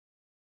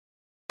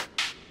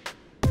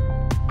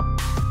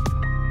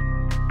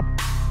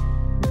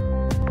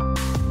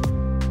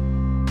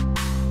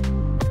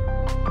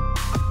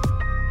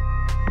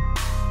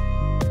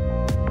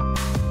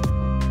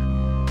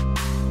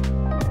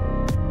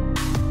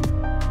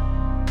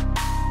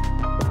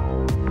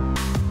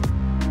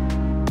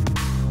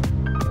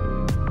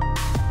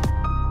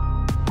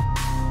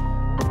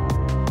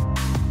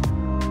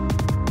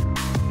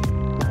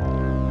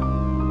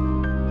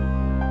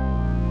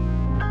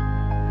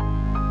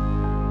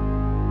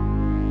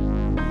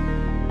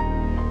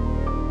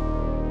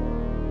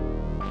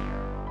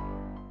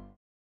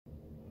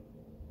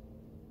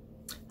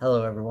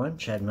Hello everyone,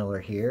 Chad Miller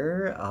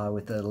here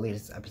with the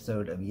latest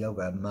episode of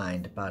Yoga,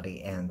 Mind,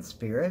 Body, and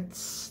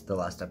Spirits. The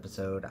last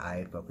episode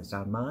I focused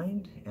on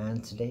mind,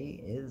 and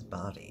today is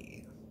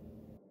body.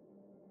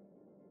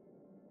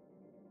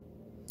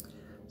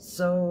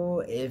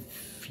 So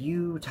if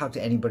you talk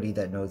to anybody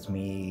that knows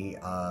me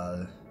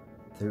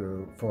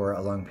for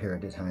a long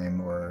period of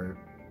time or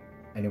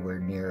anywhere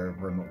near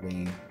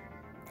remotely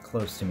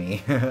close to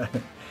me,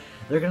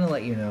 they're going to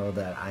let you know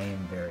that I am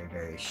very,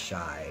 very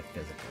shy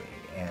physically,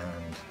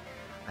 and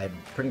I've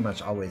pretty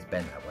much always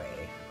been that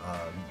way,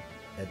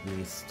 at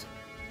least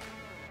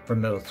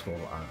from middle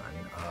school on.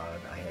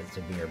 I had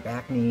severe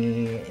back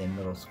knee in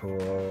middle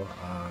school.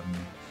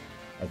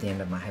 At the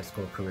end of my high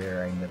school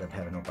career, I ended up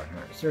having open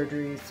heart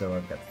surgery, so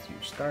I've got this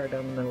huge scar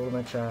down the middle of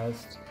my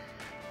chest,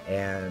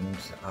 and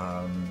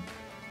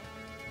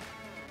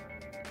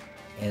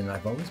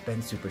I've always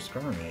been super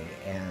scrawny,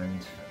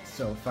 and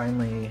so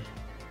finally,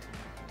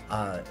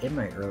 in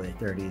my early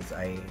 30s,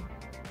 I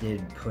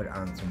did put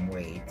on some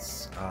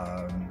weights.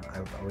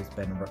 I've always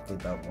been roughly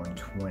about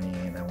 120,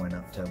 and I went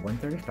up to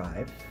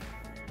 135,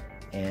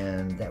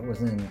 and that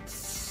wasn't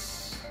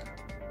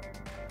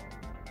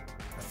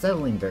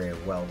settling very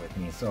well with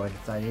me, so I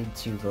decided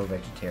to go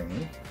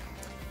vegetarian,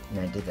 and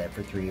I did that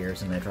for 3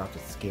 years, and I dropped a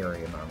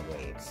scary amount of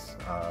weight.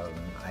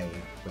 I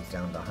was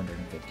down to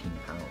 115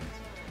 pounds,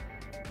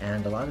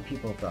 and a lot of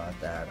people thought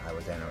that I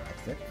was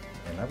anorexic,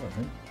 and I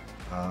wasn't.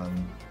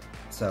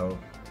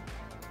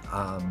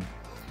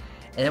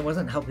 And it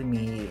wasn't helping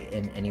me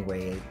in any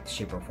way,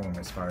 shape, or form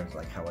as far as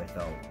like how I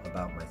felt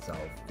about myself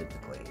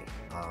physically.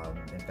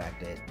 In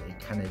fact, it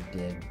kind of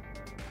did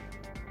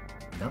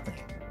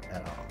nothing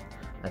at all.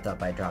 I thought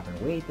by dropping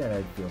weight that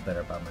I'd feel better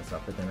about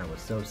myself, but then I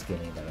was so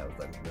skinny that I was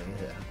like,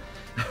 bleh.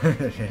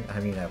 I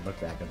mean, I look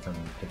back at some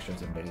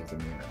pictures and videos of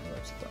me and I'm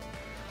just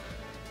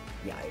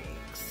like,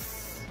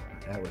 yikes,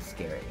 that was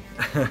scary.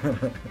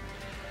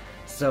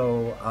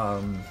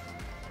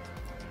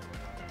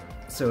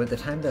 So at the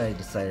time that I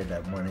decided I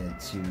wanted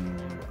to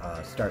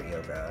start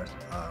yoga,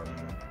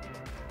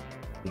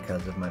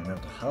 because of my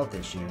mental health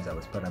issues, I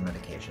was put on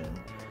medication,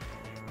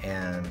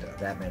 and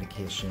that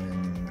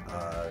medication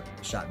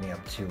shot me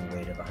up to a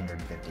weight of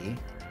 150,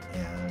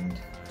 and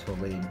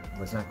totally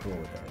was not cool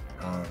with it.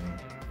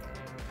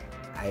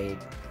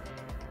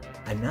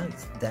 I'm not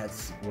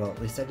well, at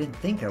least I didn't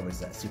think I was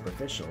that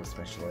superficial,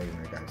 especially in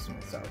regards to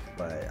myself,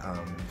 but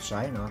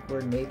shy and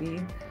awkward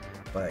maybe,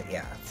 but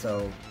yeah,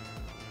 so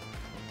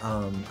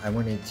I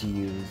wanted to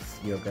use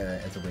yoga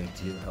as a way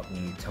to help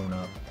me tone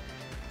up,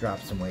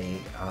 drop some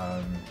weight,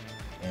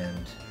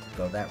 and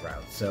go that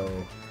route. So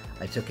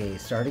I took a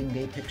starting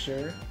day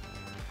picture,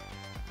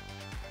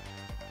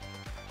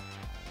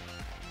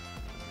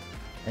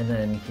 and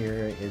then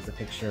here is a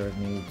picture of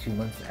me 2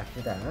 months after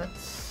that,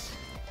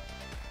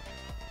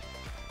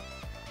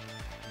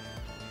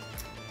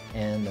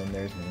 and then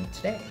there's me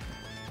today.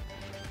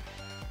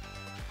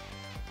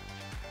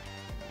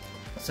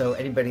 So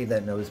anybody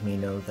that knows me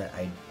knows that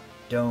I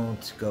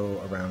don't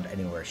go around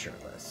anywhere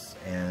shirtless,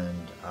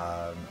 and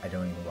I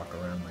don't even walk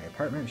around my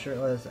apartment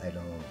shirtless. I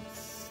don't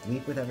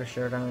sleep without a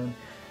shirt on.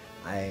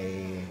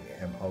 I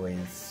am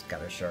always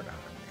got a shirt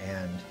on.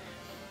 And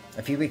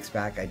a few weeks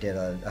back I did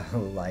a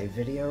live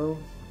video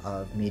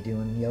of me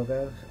doing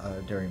yoga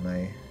during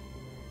my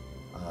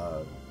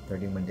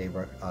 31-day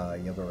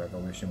yoga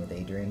revolution with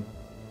Adriene,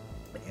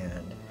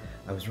 and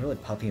I was really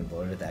puffy and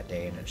bloated that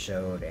day, and it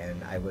showed,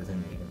 and I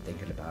wasn't even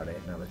thinking about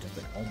it, and I was just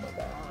like, oh my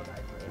god,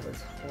 it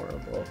was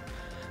horrible.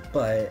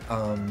 But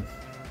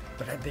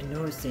I've been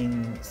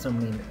noticing so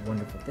many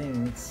wonderful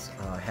things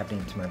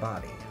happening to my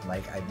body.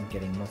 Like, I've been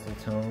getting muscle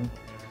tone.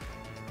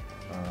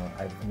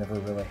 I've never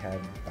really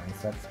had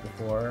biceps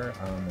before.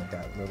 I've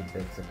got little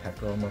bits of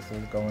pectoral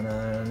muscles going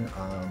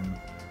on,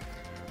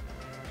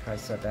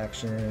 tricep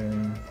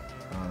action.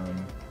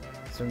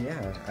 So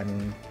yeah, I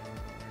mean,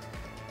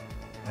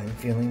 I'm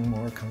feeling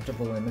more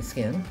comfortable in my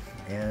skin,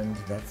 and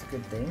that's a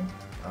good thing.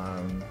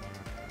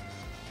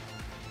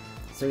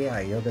 So yeah,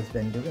 yoga's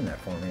been doing that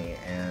for me,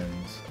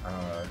 and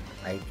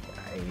I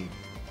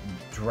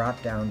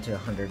dropped down to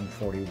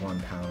 141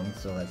 pounds,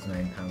 so that's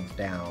 9 pounds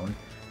down.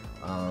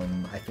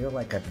 I feel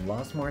like I've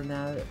lost more than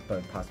that,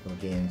 but possibly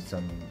gained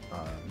some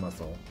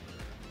muscle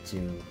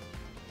to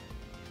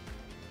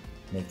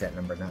make that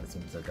number not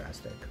seem so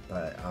drastic.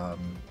 But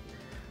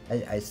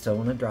I still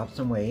want to drop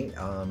some weight.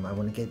 I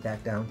want to get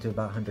back down to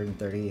about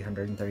 130,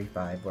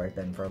 135, where I've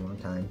been for a long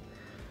time.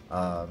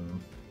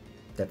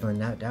 Definitely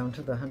not down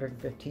to the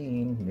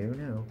 115,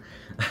 no.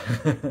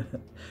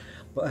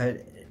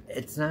 But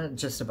it's not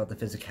just about the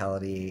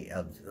physicality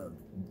of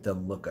the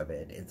look of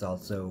it. It's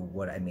also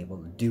what I'm able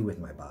to do with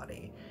my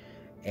body,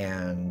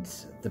 and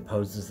the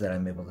poses that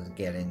I'm able to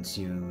get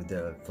into,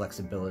 the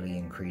flexibility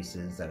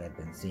increases that I've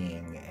been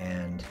seeing,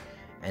 and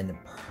the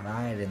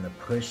pride and the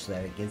push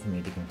that it gives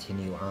me to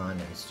continue on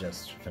is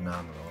just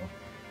phenomenal.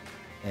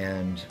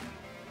 And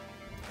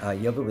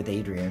Yoga with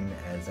Adriene,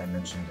 as I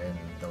mentioned in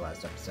the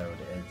last episode,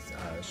 is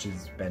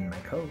she's been my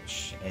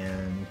coach,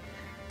 and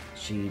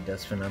she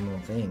does phenomenal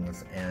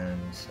things.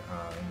 And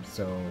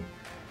so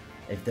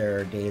if there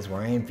are days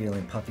where I am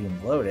feeling puffy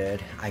and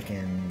bloated, I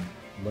can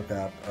look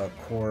up a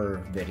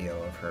core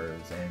video of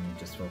hers and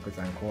just focus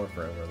on core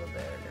for a little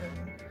bit,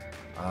 and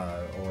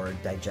or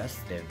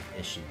digestive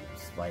issues,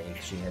 like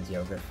she has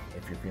yoga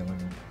if you're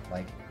feeling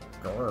like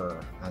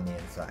grr on the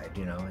inside,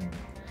 you know, and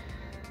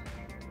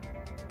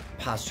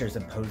postures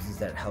and poses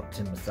that help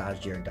to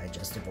massage your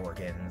digestive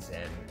organs,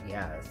 and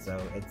yeah,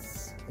 so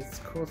it's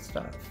cool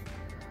stuff.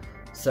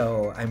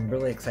 So I'm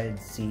really excited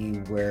to see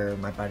where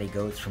my body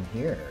goes from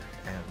here.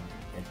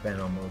 It's been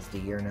almost a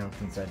year now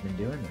since I've been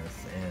doing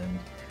this, and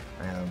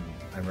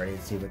I'm ready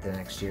to see what the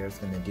next year is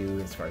going to do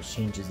as far as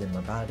changes in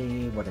my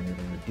body, what I'm able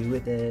to do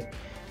with it,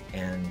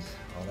 and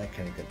all that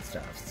kind of good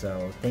stuff.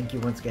 So thank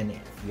you once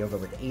again, Yoga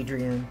with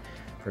Adriene,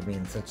 for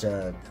being such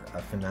a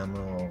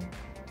phenomenal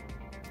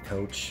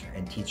coach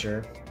and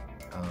teacher.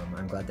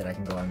 I'm glad that I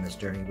can go on this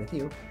journey with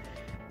you.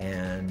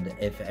 And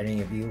if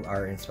any of you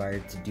are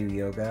inspired to do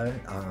yoga,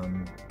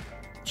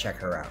 check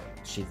her out.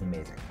 She's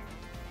amazing.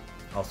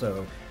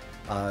 Also,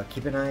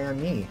 keep an eye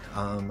on me.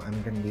 I'm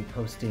going to be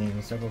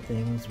posting several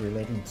things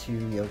relating to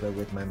yoga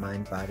with my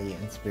mind, body,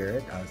 and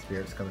spirit.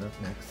 Spirit's coming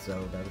up next,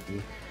 so that'll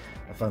be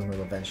a fun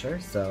little venture.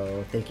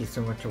 So thank you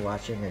so much for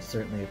watching. I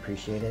certainly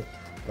appreciate it.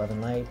 Love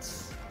and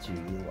lights to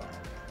you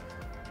all.